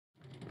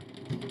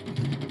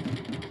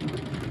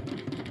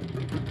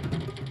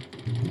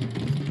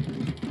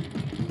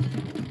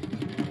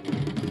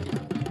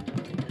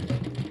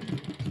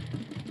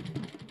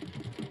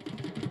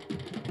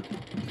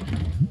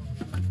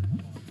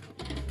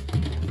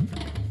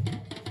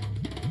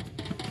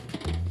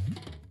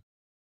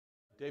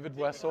David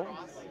Wessel,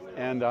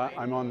 and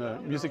I'm on the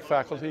music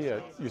faculty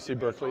at UC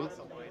Berkeley,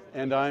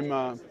 and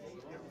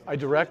I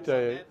direct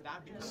a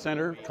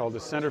center called the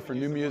Center for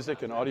New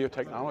Music and Audio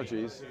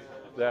Technologies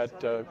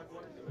that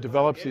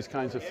develops these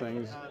kinds of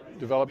things,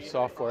 develops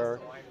software,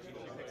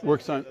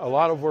 works on a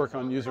lot of work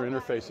on user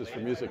interfaces for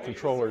music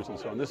controllers and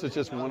so on. This is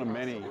just one of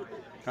many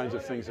kinds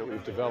of things that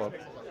we've developed.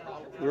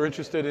 We're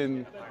interested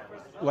in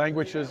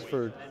languages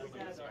for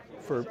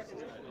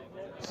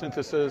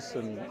synthesis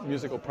and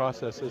musical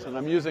processes, and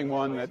I'm using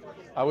one that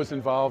I was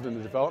involved in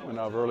the development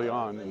of early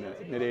on in the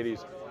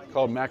mid-'80s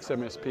called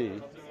MaxMSP,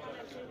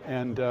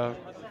 and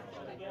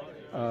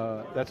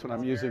that's what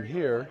I'm using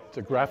here. It's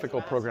a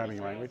graphical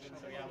programming language.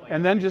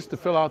 And then just to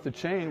fill out the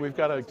chain, we've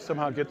got to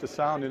somehow get the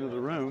sound into the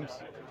rooms,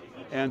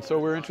 and so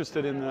we're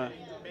interested in the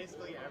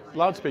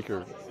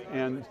loudspeaker,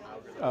 and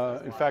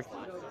in fact,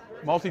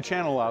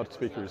 multi-channel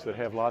loudspeakers that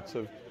have lots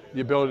of the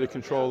ability to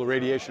control the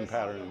radiation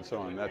pattern and so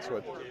on. That's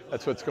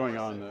what's going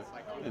on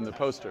in the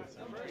poster.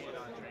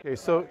 Okay,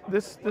 so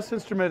this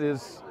instrument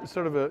is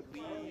sort of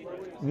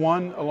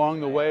one along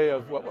the way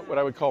of what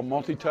I would call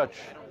multi-touch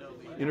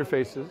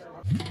interfaces.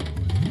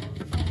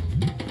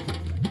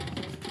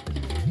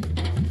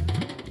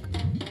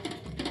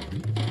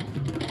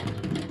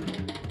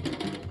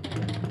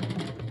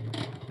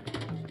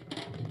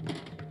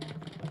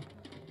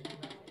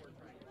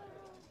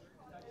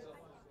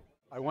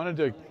 I wanted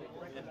to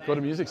go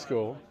to music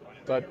school,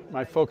 but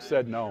my folks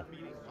said no.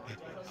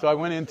 So I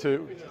went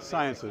into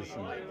sciences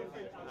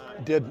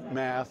and did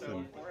math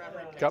and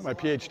got my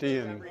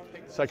PhD in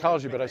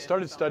psychology, but I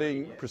started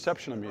studying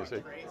perception of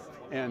music,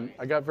 and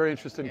I got very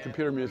interested in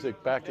computer music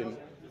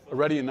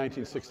already in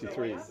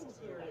 1963.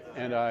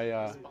 And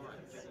I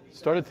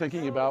started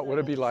thinking about what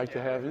it'd be like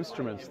to have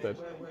instruments that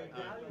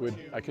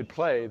I could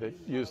play that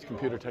used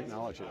computer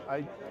technology.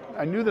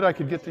 I knew that I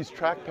could get these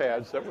track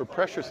pads that were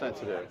pressure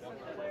sensitive.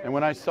 And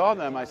when I saw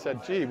them, I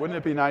said, gee, wouldn't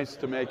it be nice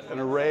to make an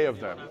array of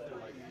them?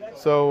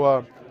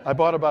 So I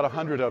bought about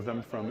 100 of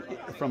them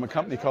from a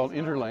company called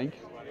Interlink.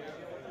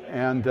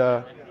 And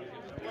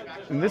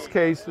in this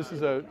case, this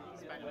is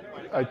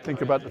I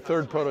think about the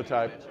third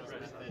prototype.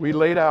 We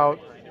laid out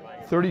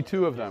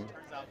 32 of them.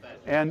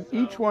 And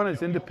each one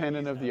is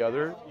independent of the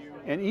other.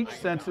 And each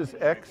senses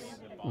X,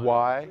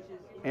 Y,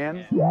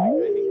 and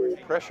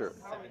pressure.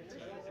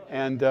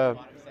 And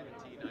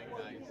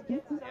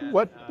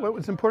what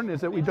was important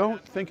is that we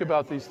don't think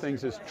about these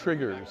things as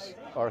triggers,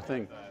 our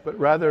thing, but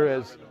rather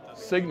as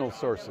signal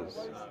sources.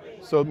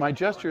 So my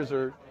gestures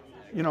are,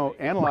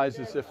 analyzed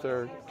as if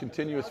they're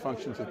continuous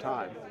functions of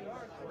time.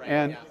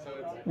 And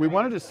we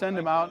wanted to send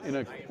them out in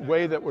a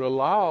way that would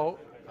allow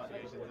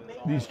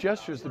these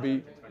gestures to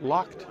be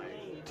locked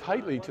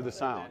tightly to the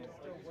sound,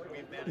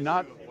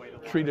 not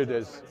treated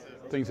as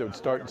things that would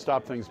start and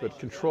stop things, but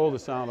control the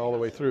sound all the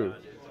way through.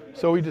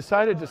 So we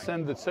decided to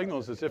send the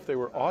signals as if they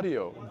were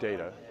audio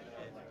data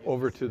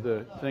over to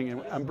the thing.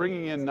 And I'm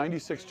bringing in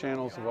 96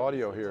 channels of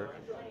audio here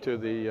to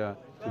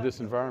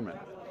this environment.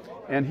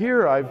 And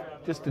here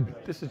this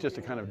is just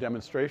a kind of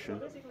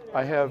demonstration.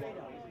 I have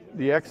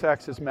the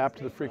x-axis mapped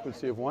to the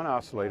frequency of one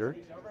oscillator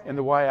and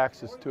the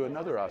y-axis to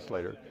another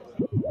oscillator.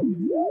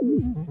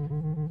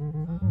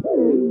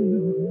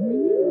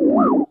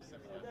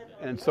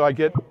 And so I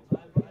get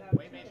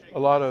a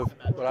lot of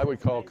what I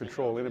would call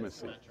control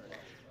intimacy.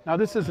 Now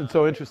this isn't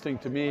so interesting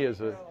to me as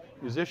a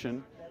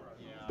musician,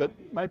 but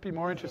might be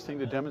more interesting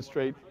to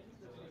demonstrate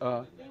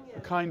a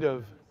kind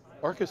of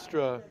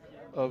orchestra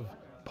of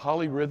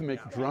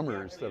polyrhythmic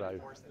drummers that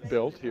I've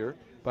built here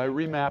by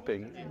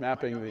mapping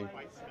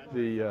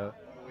the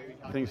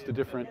things to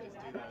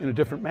in a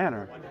different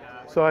manner.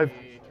 So I've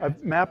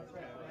mapped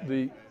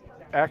the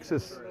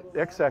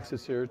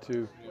x-axis here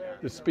to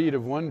the speed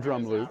of one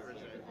drum loop,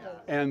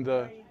 and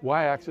the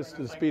y-axis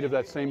to the speed of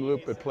that same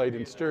loop but played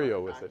in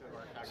stereo with it.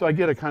 So I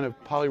get a kind of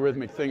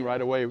polyrhythmic thing right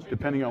away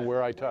depending on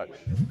where I touch.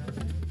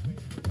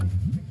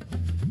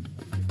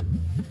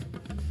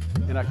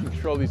 And I can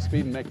control the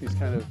speed and make these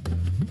kind of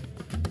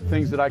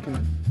things that I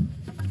can.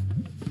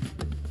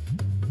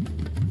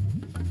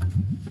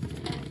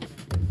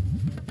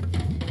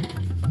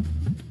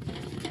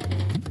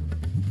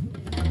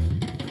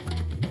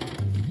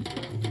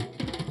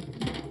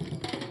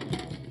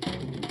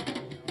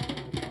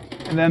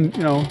 And then,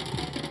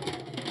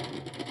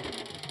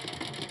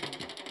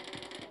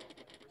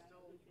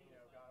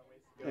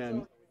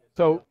 and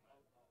so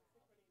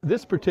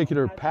this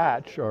particular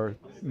patch or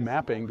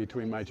mapping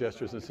between my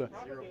gestures and so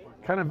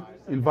kind of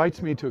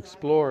invites me to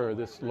explore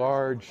this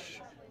large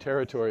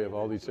territory of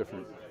all these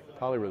different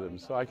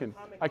polyrhythms. So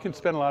I can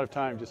spend a lot of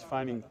time just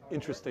finding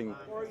interesting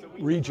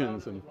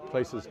regions and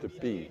places to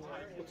be.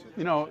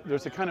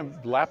 There's a kind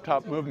of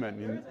laptop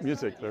movement in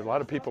music. There are a lot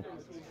of people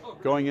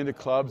going into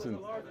clubs and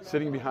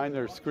sitting behind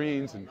their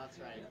screens and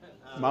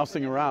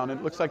mousing around.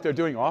 It looks like they're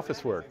doing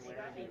office work.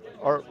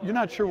 Or you're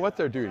not sure what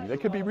they're doing. They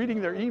could be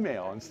reading their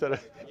email instead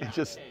of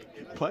just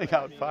playing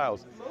out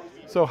files.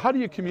 So how do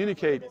you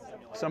communicate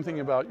something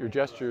about your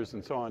gestures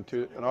and so on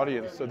to an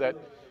audience so that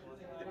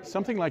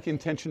something like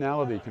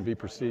intentionality can be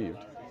perceived?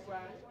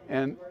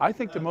 And I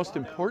think the most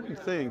important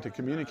thing to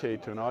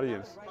communicate to an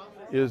audience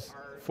is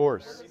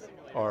force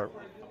or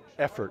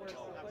effort.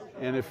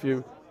 And if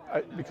you,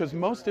 because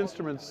most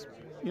instruments,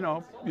 you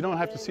know, you don't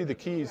have to see the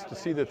keys to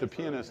see that the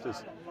pianist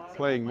is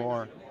playing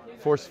more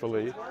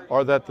forcefully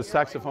or that the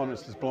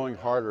saxophonist is blowing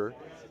harder.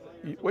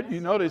 What you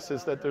notice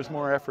is that there's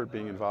more effort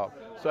being involved.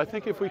 So I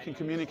think if we can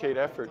communicate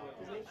effort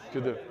to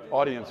the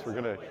audience, we're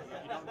going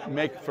to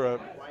make for a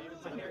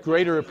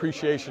greater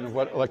appreciation of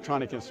what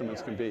electronic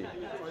instruments can be.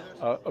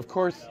 Of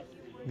course,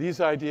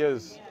 these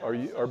ideas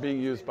are being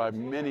used by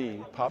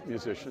many pop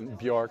musicians,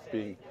 Bjork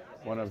being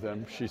one of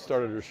them. She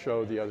started her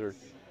show the other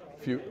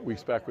few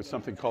weeks back with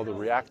something called the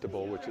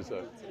Reactable, which is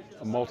a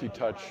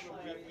multi-touch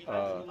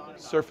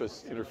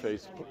surface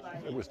interface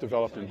that was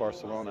developed in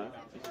Barcelona.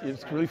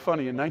 It's really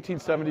funny, in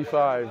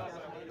 1975,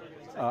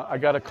 I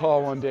got a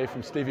call one day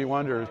from Stevie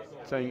Wonder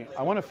saying,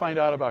 I want to find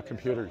out about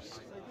computers.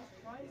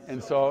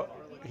 And so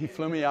he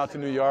flew me out to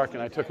New York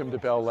and I took him to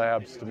Bell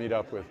Labs to meet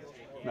up with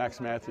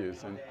Max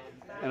Matthews. And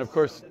of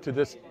course,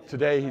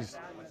 today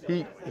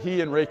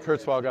he and Ray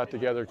Kurzweil got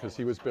together because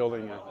he was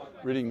building a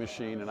reading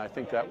machine, and I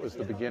think that was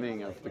the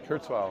beginning of the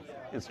Kurzweil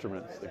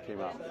instruments that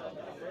came out,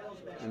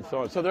 and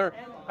so on. So there,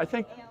 I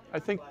think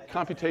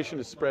computation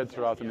is spread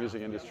throughout the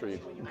music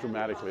industry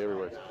dramatically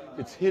everywhere.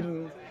 It's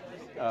hidden.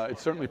 It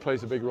certainly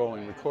plays a big role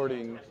in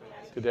recording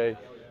today,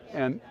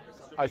 and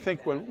I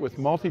think with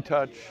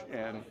multi-touch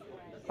and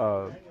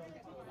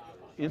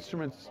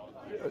instruments,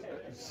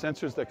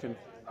 sensors that can.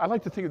 I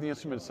like to think of the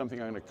instrument as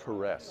something I'm going to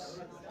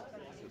caress.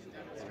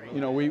 You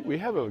know, we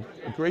have a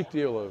great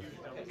deal of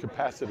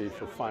capacity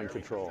for fine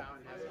control,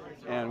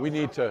 and we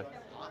need to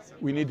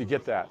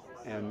get that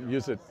and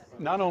use it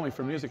not only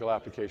for musical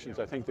applications.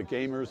 I think the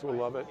gamers will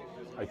love it.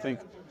 I think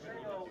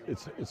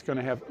it's going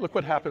to have. Look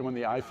what happened when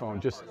the iPhone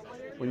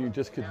when you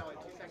just could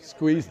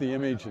squeeze the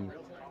image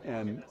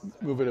and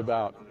move it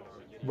about.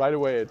 Right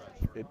away,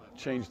 it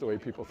changed the way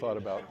people thought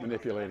about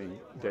manipulating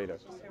data.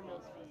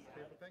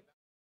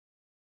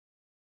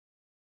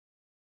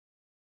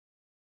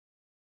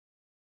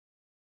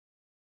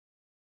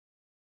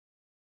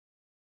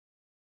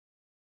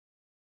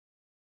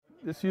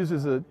 This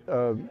uses a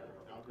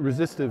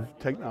resistive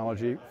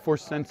technology,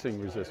 force sensing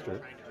resistor.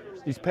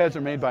 These pads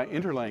are made by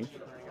Interlink,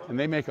 and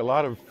they make a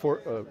lot of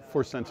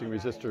force sensing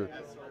resistor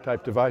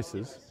type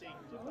devices.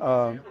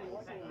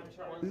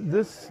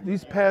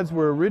 These pads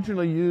were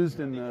originally used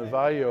in the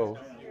Valeo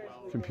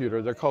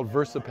computer. They're called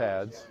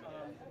VersaPads,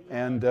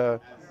 and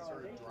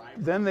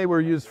then they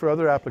were used for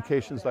other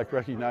applications like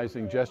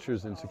recognizing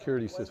gestures in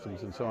security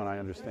systems and so on, I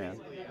understand.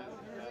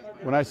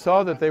 When I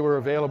saw that they were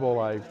available,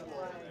 I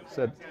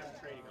said,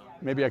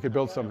 maybe I could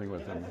build something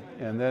with them.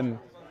 And then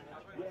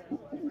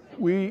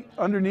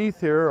underneath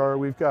here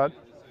we've got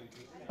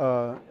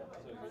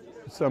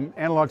some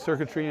analog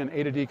circuitry and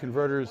A to D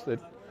converters that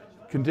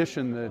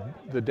condition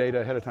the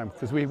data ahead of time,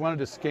 because we wanted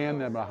to scan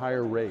them at a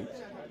higher rate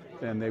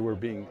than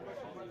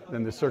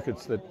than the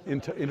circuits that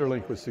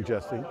Interlink was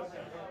suggesting.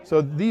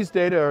 So these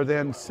data are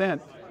then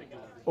sent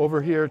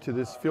over here to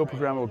this field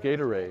programmable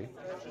gate array,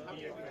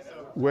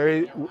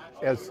 where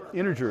as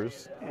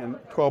integers and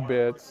 12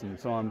 bits and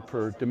so on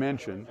per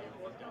dimension.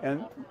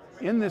 And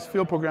in this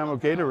field programmable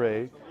gate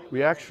array,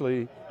 we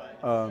actually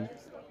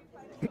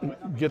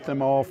get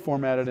them all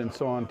formatted and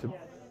so on to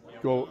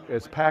go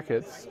as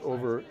packets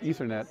over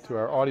Ethernet to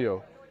our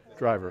audio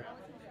driver.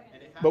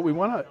 But we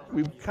kind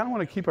of want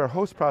to keep our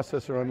host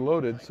processor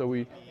unloaded, so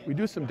we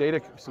do some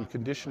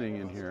conditioning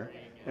in here,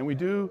 and we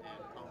do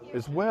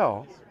as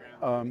well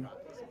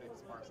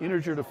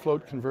integer to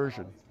float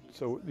conversion.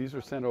 So these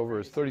are sent over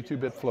as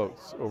 32-bit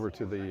floats over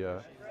to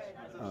the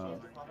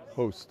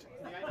host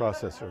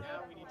processor.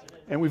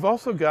 And we've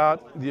also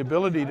got the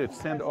ability to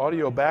send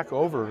audio back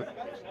over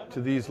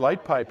to these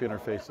light pipe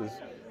interfaces,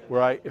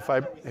 where if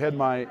I had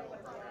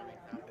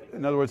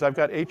in other words, I've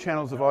got 8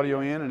 channels of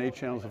audio in and 8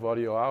 channels of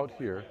audio out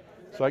here,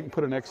 so I can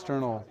put an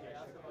external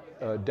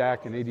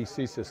DAC and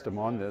ADC system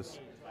on this.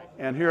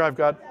 And here I've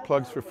got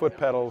plugs for foot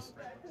pedals,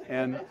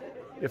 and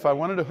if I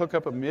wanted to hook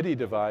up a MIDI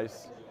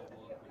device,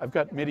 I've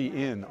got MIDI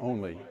in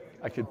only.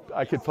 I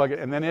could plug it,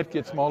 and then it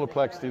gets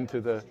multiplexed into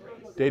the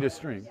data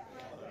stream.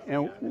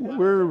 And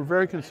we're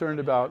very concerned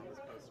about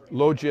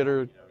low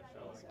jitter,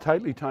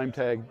 tightly time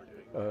tagged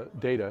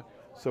data.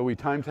 So we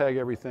time tag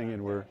everything,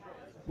 and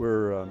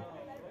we're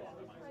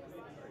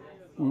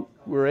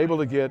able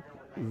to get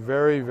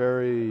very,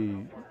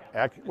 very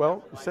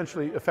well,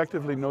 essentially,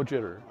 effectively no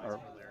jitter, or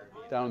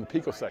down in the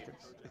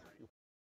picoseconds.